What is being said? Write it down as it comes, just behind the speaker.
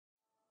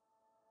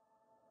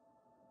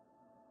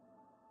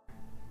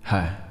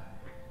Hi.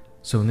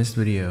 So in this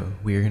video,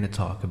 we are going to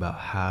talk about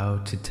how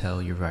to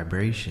tell your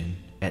vibration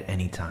at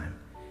any time,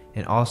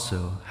 and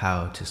also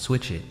how to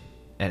switch it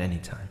at any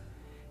time.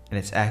 And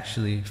it's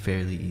actually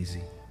fairly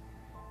easy.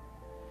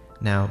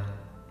 Now,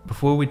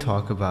 before we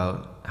talk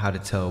about how to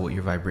tell what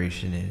your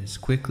vibration is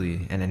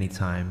quickly at any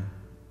time,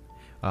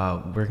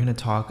 we're going to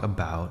talk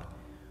about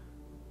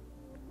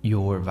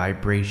your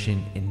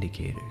vibration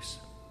indicators.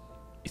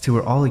 So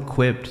we're all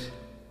equipped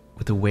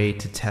with a way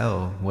to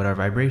tell what our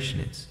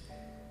vibration is.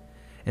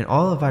 And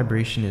all a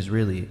vibration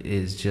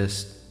is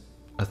just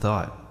a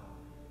thought.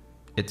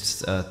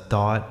 It's a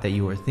thought that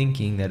you are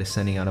thinking that is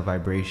sending out a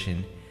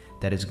vibration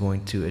that is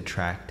going to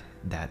attract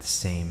that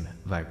same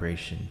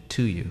vibration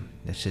to you.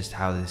 That's just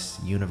how this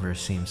universe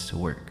seems to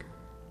work.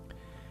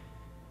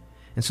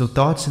 And so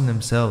thoughts in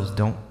themselves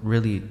don't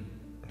really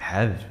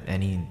have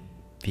any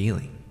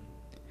feeling.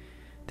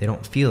 They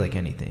don't feel like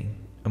anything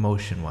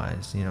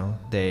emotion-wise,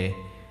 a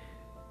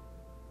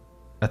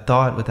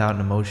thought without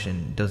an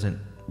emotion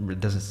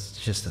it's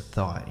just a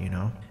thought,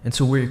 And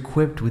so we're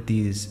equipped with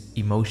these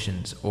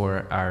emotions,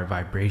 or our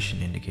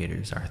vibration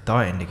indicators, our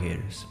thought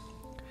indicators.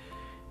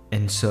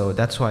 And so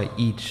that's why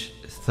each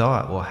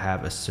thought will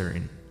have a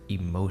certain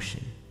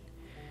emotion.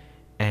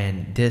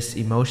 And this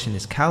emotion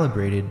is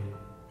calibrated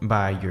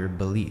by your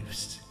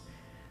beliefs.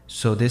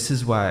 So this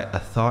is why a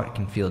thought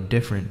can feel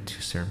different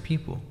to certain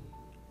people.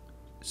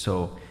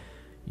 So,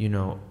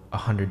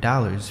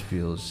 $100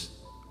 feels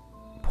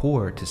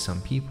poor to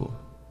some people.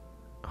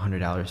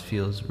 $100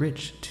 feels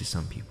rich to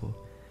some people.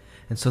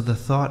 And so the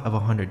thought of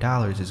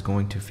 $100 is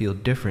going to feel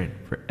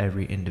different for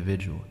every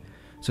individual.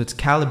 So it's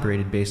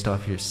calibrated based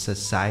off your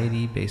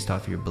society, based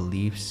off your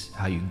beliefs,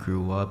 how you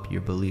grew up,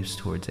 your beliefs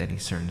towards any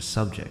certain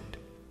subject.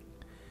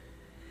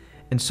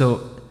 And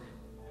so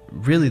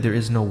really there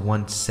is no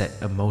one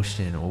set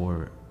emotion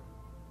or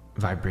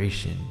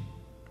vibration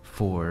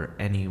for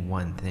any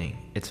one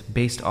thing. It's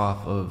based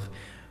off of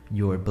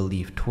your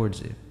belief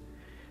towards it.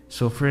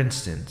 So for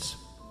instance,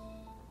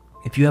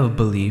 if you have a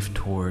belief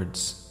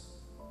towards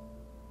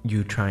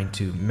you trying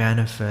to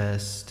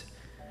manifest,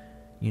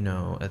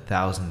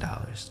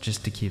 $1,000,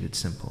 just to keep it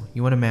simple,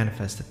 you want to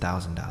manifest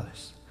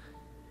 $1,000.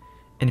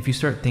 And if you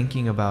start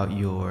thinking about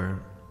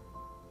your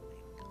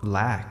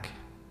lack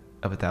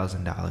of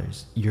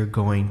 $1,000, you're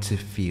going to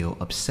feel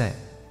upset.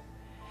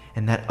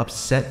 And that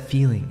upset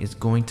feeling is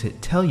going to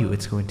tell you,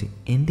 it's going to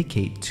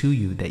indicate to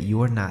you that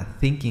you are not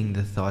thinking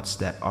the thoughts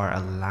that are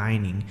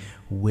aligning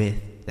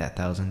with that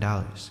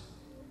 $1,000.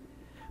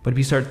 But if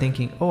you start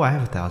thinking, oh, I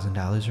have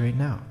 $1,000 right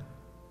now,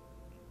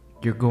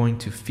 you're going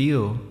to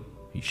feel,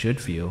 you should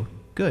feel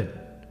good.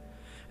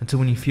 And so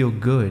when you feel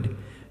good,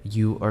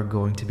 you are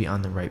going to be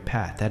on the right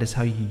path. That is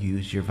how you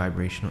use your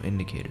vibrational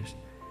indicators.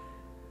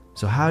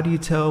 So how do you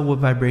tell what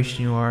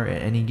vibration you are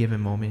at any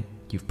given moment?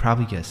 You've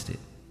probably guessed it.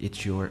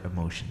 It's your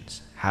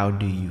emotions. How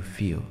do you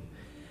feel?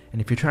 And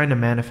if you're trying to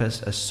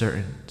manifest a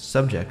certain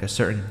subject, a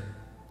certain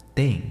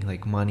thing,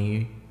 like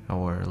money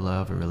or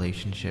love or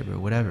relationship or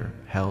whatever,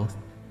 health,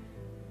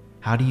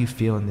 how do you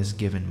feel in this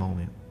given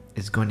moment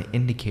is going to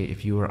indicate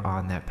if you are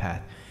on that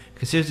path.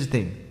 Because here's the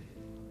thing.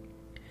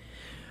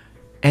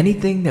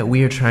 Anything that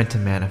we are trying to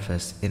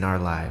manifest in our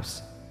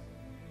lives,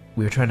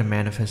 we are trying to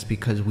manifest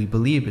because we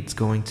believe it's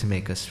going to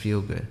make us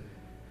feel good.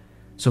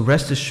 So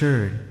rest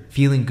assured,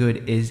 feeling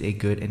good is a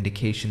good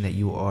indication that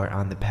you are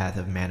on the path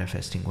of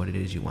manifesting what it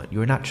is you want. You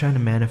are not trying to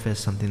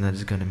manifest something that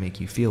is going to make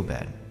you feel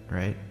bad,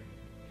 right?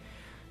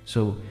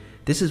 So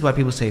this is why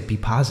people say be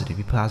positive,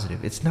 be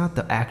positive. It's not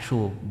the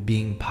actual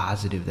being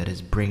positive that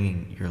is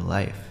bringing your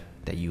life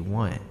that you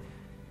want.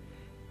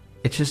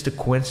 It's just a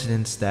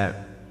coincidence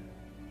that,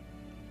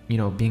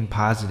 being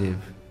positive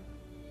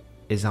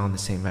is on the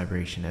same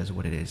vibration as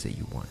what it is that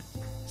you want.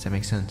 Does that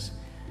make sense?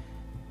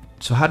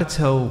 So how to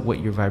tell what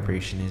your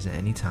vibration is at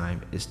any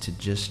time is to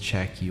just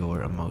check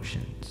your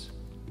emotions.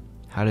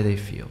 How do they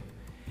feel?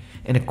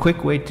 And a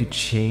quick way to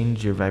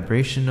change your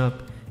vibration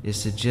up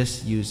is to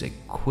just use a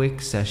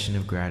quick session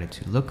of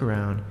gratitude. Look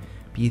around,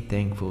 be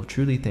thankful,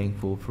 truly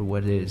thankful for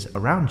what is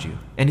around you,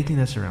 anything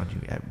that's around you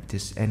at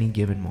any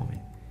given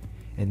moment.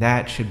 And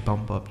that should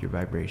bump up your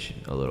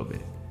vibration a little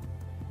bit.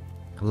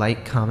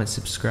 Like, comment,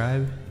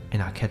 subscribe,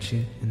 and I'll catch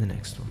you in the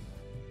next one.